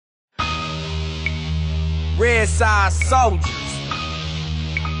Red Side soldiers.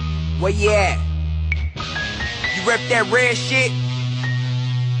 Where you at? You rep that red shit?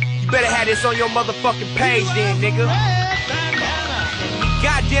 You better have this on your motherfucking page then, nigga.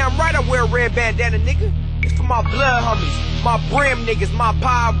 Goddamn right I wear a red bandana, nigga. It's for my blood homies, my brim niggas, my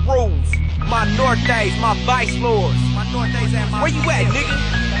power rules, my Nortes, my vice lords. Where you at, nigga?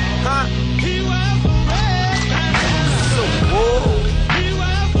 Huh? So, whoa.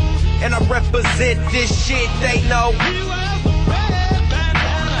 And I represent this shit, they know.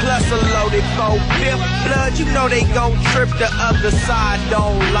 Plus a loaded 4-5 blood, you know they gon' trip, the other side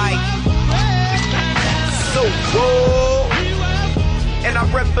don't like. So, whoa. And I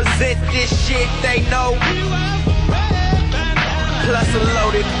represent this shit, they know. Plus a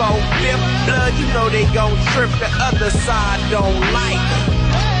loaded 4-5 blood, you know they gon' trip, the other side don't like.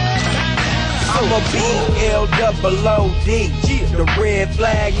 I'm a B-L-O-O-D. The red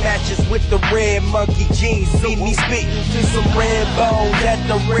flag matches with the red monkey jeans. See me spitting to some red bones at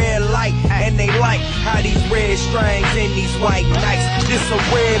the red light, and they like how these red strings and these white nights. This a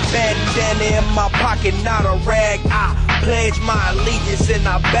red bandana in my pocket, not a rag. I pledge my allegiance and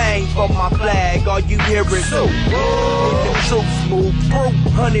I bang for my flag. All you hear is so and the troops move through.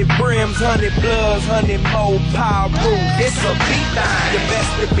 100 brims, 100 bloods, 100 more power rules. It's a beatdown. The best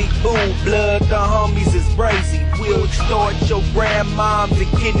to be boo blood. The homies is crazy. We'll extort your grandmoms and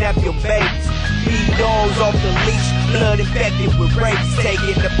kidnap your babies. Feed dogs off the leash, blood infected with rabies.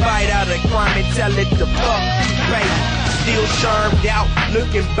 Taking the fight out of crime and tell it to fuck you, baby. Still shermed out,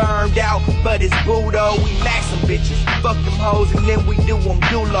 looking burned out, but it's Budo. We max them bitches, fuck them hoes, and then we do them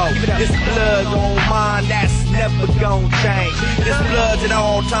dulo. This blood on mine, that's never gon' change. This blood's at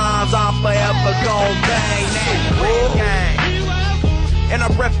all times, I'm forever gon' bang that gang. And I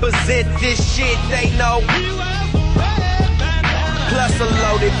represent this shit, they know. Plus a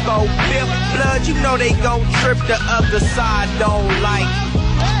loaded 4-5 blood, you know they gon' trip, the other side don't like.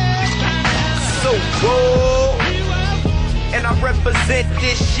 So whoa. And I represent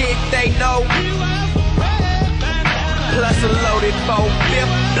this shit, they know. Plus a loaded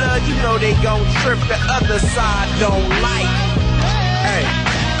 4-5 blood, you know they gon' trip, the other side don't like. Hey.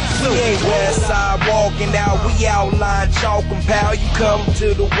 We ain't west side walking out, we outline chalk and pal. You come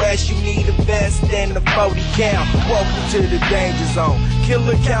to the west, you need a vest and a 40 cal. Welcome to the danger zone.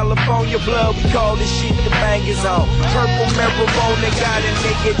 Killer California blood, we call this shit the banger zone. Purple marijuana got a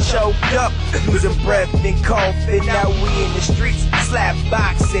nigga choked up, losing breath and coughing. Now we in the streets, slap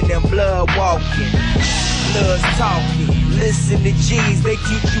boxing and blood walking. Blood's talking. Listen to G's, they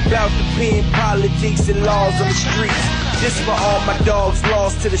teach you about the pen, politics and laws on the streets. This for all my dogs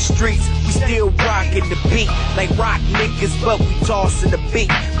lost to the streets. We still rockin' the beat like rock niggas, but we tossin' the beat.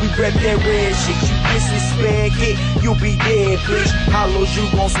 We rep that red shit. You disrespect it, you'll be dead, bitch. Hollows you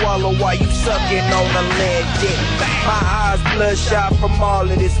gon' swallow while you suckin' on a lead dick. My eyes bloodshot from all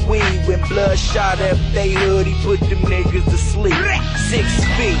of this weed. When bloodshot up they hood, he put them niggas to sleep. 6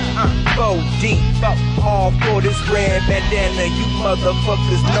 feet, 4 deep, all for this red bandana. You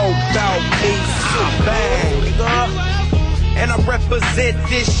motherfuckers know about me. So bang, nigga. And I represent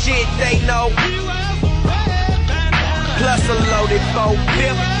this shit, they know. Plus a loaded 4-5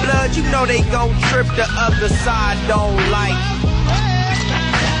 blood, you know they gon' trip, the other side don't like.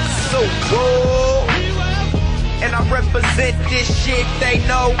 So whoa. And I represent this shit, they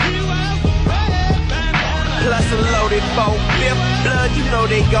know. Plus a loaded 4-5 blood, you know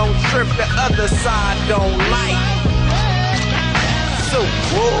they gon' trip, the other side don't like. So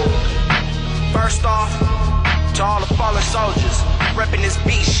whoa. First off, to all the fallen soldiers, reppin' this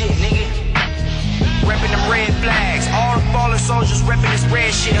beat shit, nigga. Reppin' them red flags. All the fallen soldiers reppin' this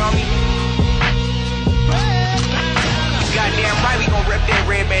red shit, homie. Goddamn right we gon' rep that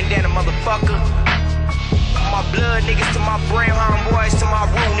red bandana, motherfucker. My blood niggas, to my brain homeboys, to my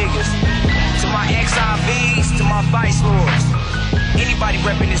rule niggas, to my XIVs, to my vice lords. Anybody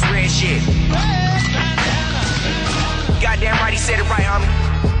reppin' this red shit. Goddamn right he said it right, homie.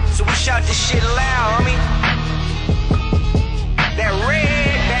 So we shout this shit loud, homie. That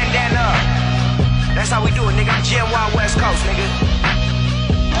red bandana. That's how we do it, nigga. I'm Gen Y West Coast, nigga.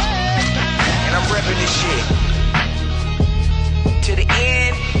 And I'm reppin' this shit. To the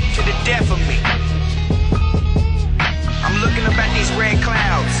end, to the death of me. I'm looking up at these red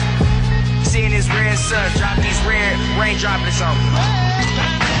clouds, seeing this red sun drop these red rain droplets on me.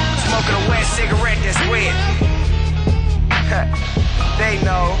 Smoking a wet cigarette that's wet. They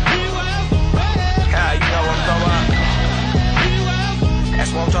know.